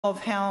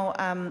of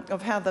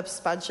how this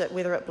budget,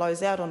 whether it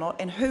blows out or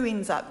not, and who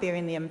ends up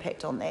bearing the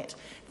impact on that.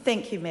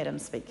 Thank you, Madam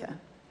Speaker.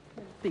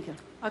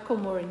 I call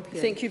Maureen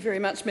Pugh. Thank you very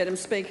much, Madam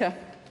Speaker.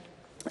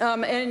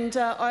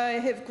 I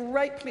have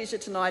great pleasure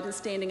tonight in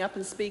standing up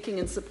and speaking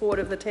in support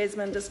of the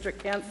Tasman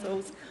District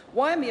Council's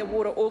Waimea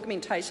Water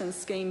Augmentation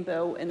Scheme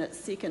Bill in its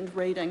second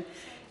reading.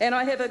 And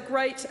I have a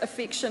great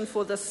affection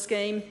for this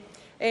scheme.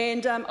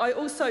 And I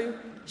also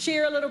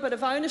share a little bit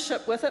of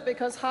ownership with it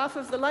because half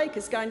of the lake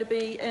is going to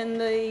be in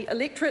the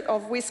electorate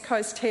of West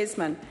Coast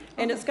Tasman,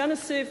 and it's going to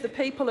serve the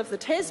people of the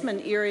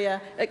Tasman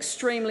area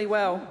extremely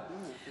well.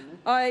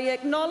 I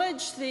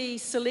acknowledge the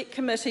Select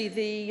Committee,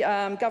 the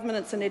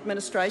Governance and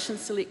Administration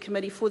Select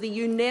Committee, for the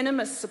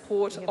unanimous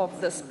support of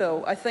this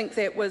bill. I think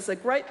that was a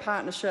great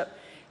partnership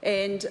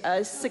and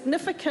a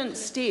significant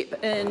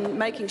step in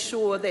making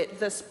sure that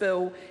this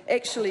bill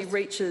actually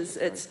reaches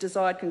its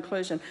desired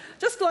conclusion. I'd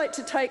just like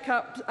to take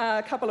up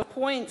a couple of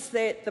points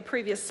that the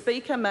previous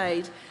speaker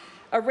made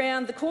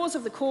around the cause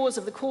of the cause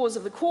of the cause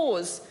of the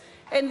cause.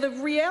 And the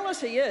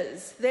reality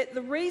is that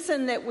the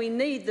reason that we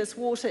need this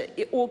water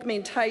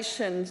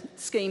augmentation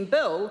scheme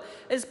bill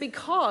is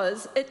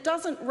because it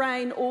doesn't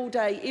rain all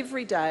day,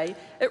 every day.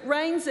 It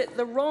rains at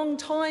the wrong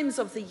times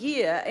of the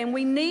year, and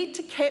we need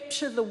to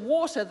capture the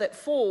water that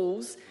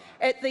falls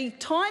at the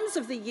times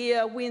of the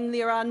year when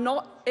there are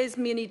not as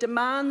many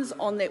demands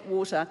on that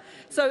water.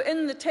 So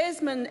in the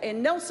Tasman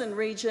and Nelson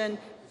region,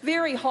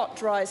 very hot,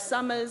 dry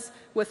summers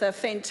with a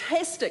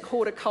fantastic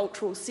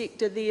horticultural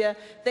sector there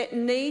that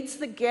needs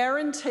the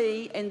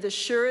guarantee and the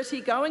surety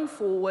going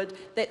forward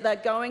that they're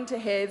going to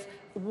have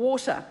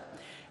water.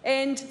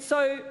 And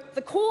so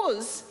the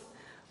cause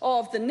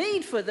of the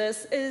need for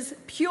this is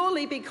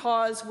purely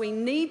because we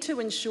need to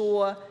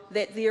ensure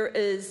that there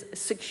is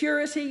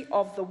security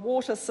of the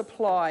water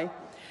supply.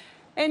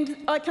 And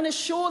I can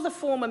assure the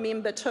former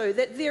member too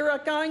that there are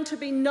going to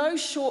be no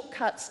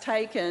shortcuts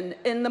taken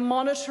in the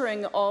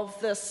monitoring of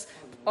this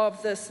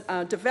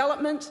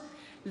development,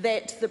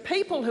 that the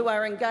people who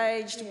are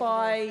engaged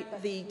by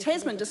the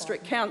Tasman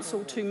District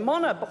Council to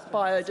monitor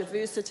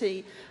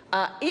biodiversity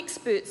are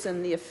experts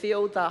in their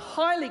field, they're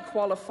highly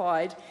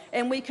qualified,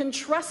 and we can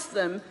trust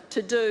them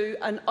to do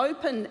an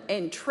open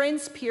and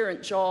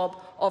transparent job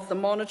of the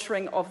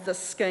monitoring of this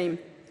scheme.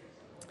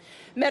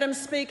 Madam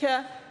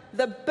Speaker,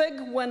 the big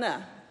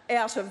winner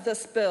out of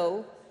this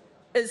bill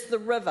is the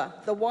river,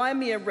 the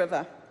Waimea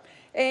River,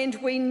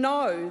 and we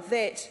know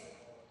that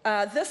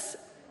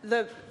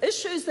the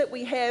issues that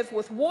we have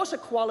with water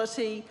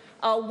quality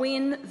are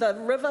when the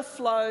river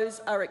flows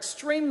are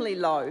extremely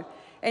low.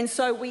 And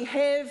so we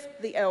have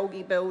the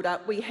algae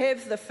build-up, we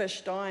have the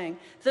fish dying.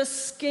 This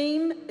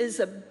scheme is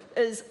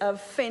a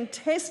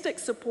fantastic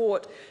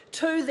support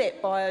to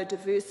that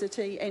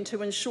biodiversity and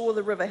to ensure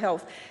the river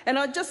health. And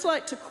I'd just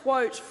like to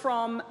quote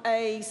from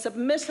a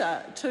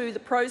submitter to the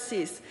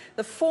process,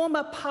 the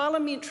former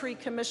Parliamentary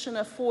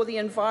Commissioner for the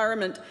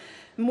Environment,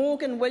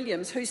 Morgan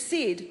Williams, who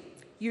said,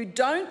 "You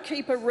don't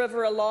keep a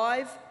river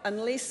alive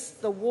unless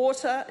the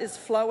water is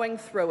flowing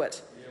through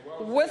it.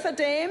 With a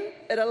dam,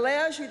 it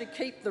allows you to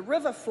keep the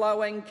river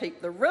flowing,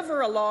 keep the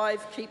river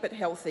alive, keep it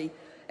healthy,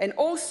 and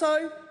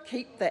also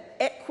keep the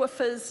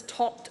aquifers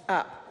topped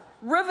up.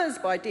 Rivers,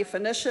 by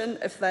definition,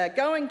 if they are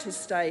going to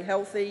stay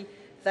healthy,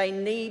 they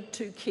need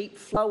to keep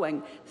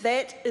flowing."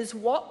 That is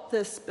what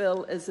this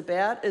bill is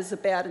about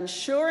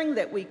ensuring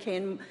that we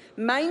can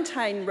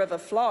maintain river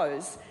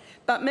flows.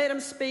 But, Madam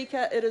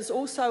Speaker, it is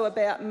also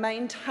about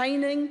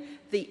maintaining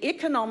the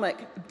economic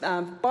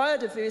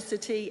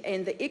biodiversity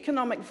and the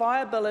economic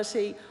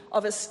viability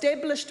of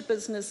established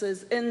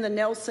businesses in the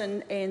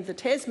Nelson and the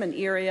Tasman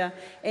area,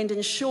 and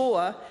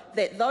ensure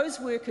that those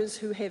workers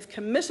who have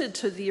committed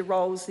to their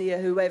roles there,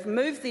 who have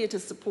moved there to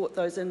support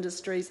those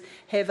industries,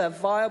 have a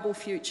viable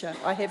future.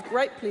 I have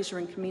great pleasure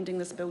in commending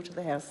this bill to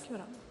the House.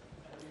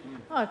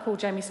 I call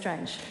Jamie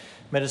Strange.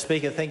 Madam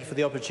Speaker, thank you for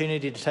the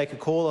opportunity to take a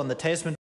call on the Tasman